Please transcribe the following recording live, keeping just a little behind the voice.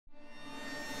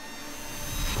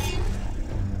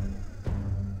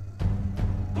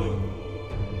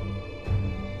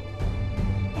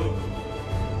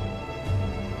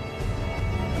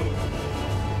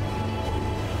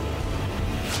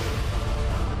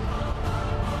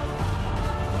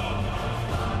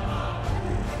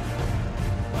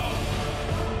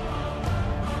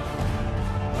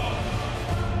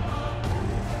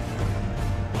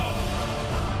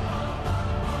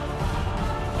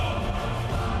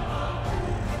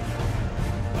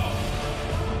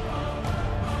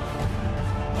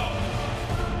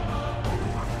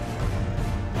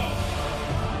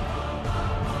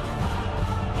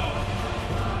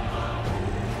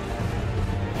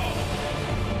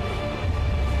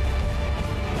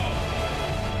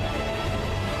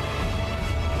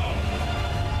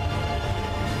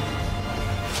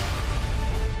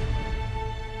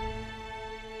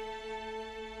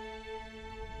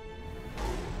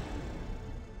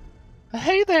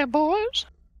Hey there, boys.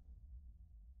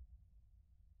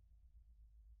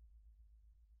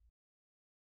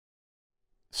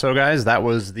 So, guys, that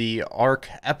was the ARK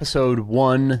Episode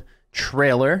 1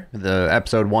 trailer. The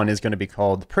Episode 1 is going to be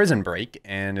called Prison Break,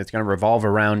 and it's going to revolve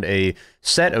around a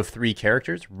set of three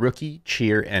characters: Rookie,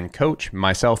 Cheer, and Coach.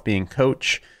 Myself being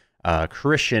Coach,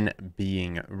 Christian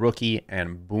being Rookie,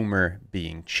 and Boomer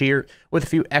being Cheer. With a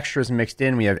few extras mixed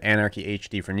in, we have Anarchy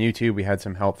HD from YouTube. We had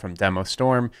some help from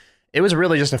Demostorm. It was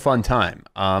really just a fun time.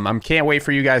 I can't wait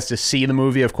for you guys to see the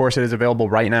movie. Of course, it is available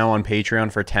right now on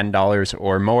Patreon for $10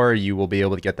 or more. You will be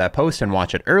able to get that post and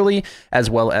watch it early, as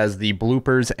well as the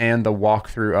bloopers and the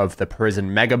walkthrough of the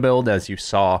prison mega build, as you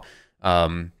saw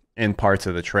in parts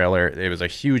of the trailer. It was a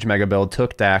huge mega build.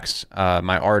 Took Dax,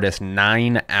 my artist,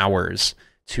 9 hours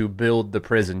to build the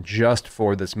prison just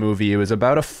for this movie. It was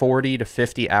about a 40 to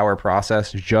 50 hour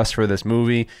process just for this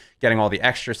movie, getting all the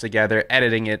extras together,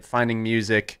 editing it, finding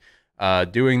music,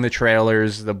 doing the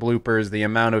trailers, the bloopers, the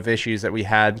amount of issues that we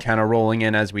had kind of rolling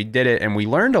in as we did it. And we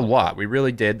learned a lot. We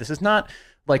really did. This is not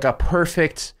like a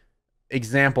perfect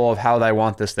example of how I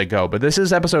want this to go, but this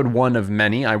is episode 1 of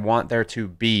many. I want there to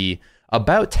be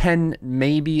about 10,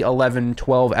 maybe 11,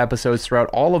 12 episodes throughout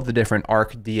all of the different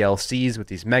ARK DLCs with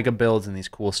these mega builds and these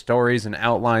cool stories and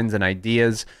outlines and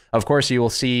ideas. Of course, you will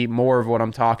see more of what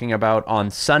I'm talking about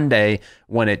on Sunday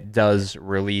when it does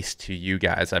release to you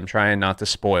guys. I'm trying not to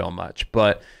spoil much,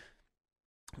 but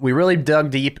we really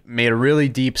dug deep, made a really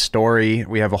deep story.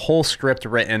 We have a whole script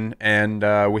written, and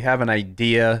we have an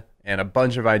idea and a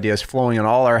bunch of ideas flowing in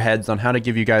all our heads on how to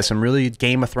give you guys some really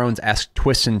Game of Thrones-esque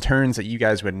twists and turns that you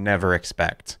guys would never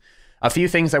expect. A few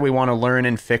things that we want to learn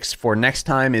and fix for next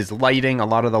time is lighting. A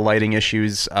lot of the lighting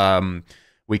issues,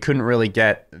 we couldn't really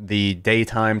get the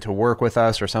daytime to work with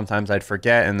us, or sometimes I'd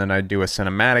forget and then I'd do a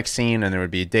cinematic scene and there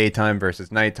would be daytime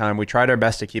versus nighttime. We tried our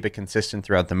best to keep it consistent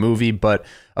throughout the movie, but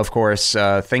of course,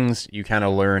 things you kind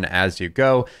of learn as you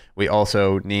go. We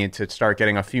also need to start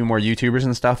getting a few more YouTubers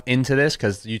and stuff into this,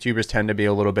 because YouTubers tend to be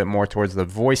a little bit more towards the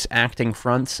voice acting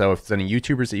front. So if there's any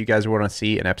YouTubers that you guys want to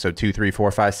see in episode 2, 3,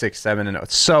 4, 5, 6, 7, and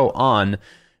so on,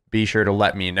 be sure to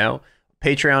let me know.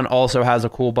 Patreon also has a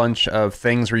cool bunch of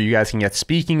things where you guys can get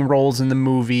speaking roles in the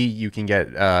movie. You can get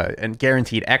a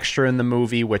guaranteed extra in the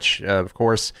movie, which, of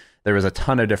course, there was a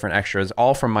ton of different extras,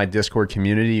 all from my Discord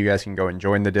community. You guys can go and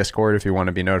join the Discord if you want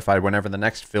to be notified whenever the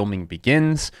next filming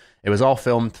begins. It was all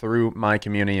filmed through my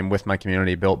community and with my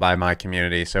community, built by my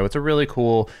community. So it's a really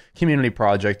cool community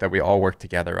project that we all work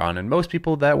together on. And most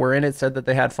people that were in it said that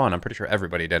they had fun. I'm pretty sure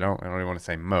everybody did. I don't even want to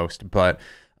say most, but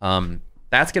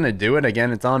that's going to do it.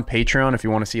 Again, it's on Patreon if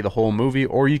you want to see the whole movie,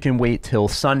 or you can wait till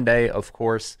Sunday, of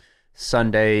course.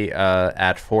 Sunday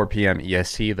at 4 p.m.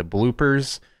 EST, the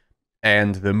bloopers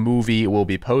and the movie will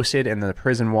be posted, and the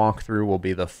prison walkthrough will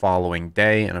be the following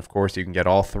day. And of course, you can get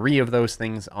all 3 of those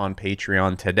things on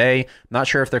Patreon today. Not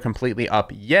sure if they're completely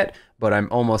up yet, but I'm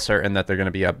almost certain that they're going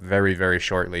to be up very, very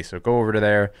shortly. So go over to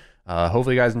there.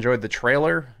 Hopefully you guys enjoyed the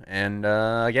trailer. And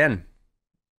again,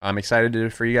 I'm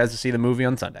excited for you guys to see the movie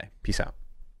on Sunday. Peace out.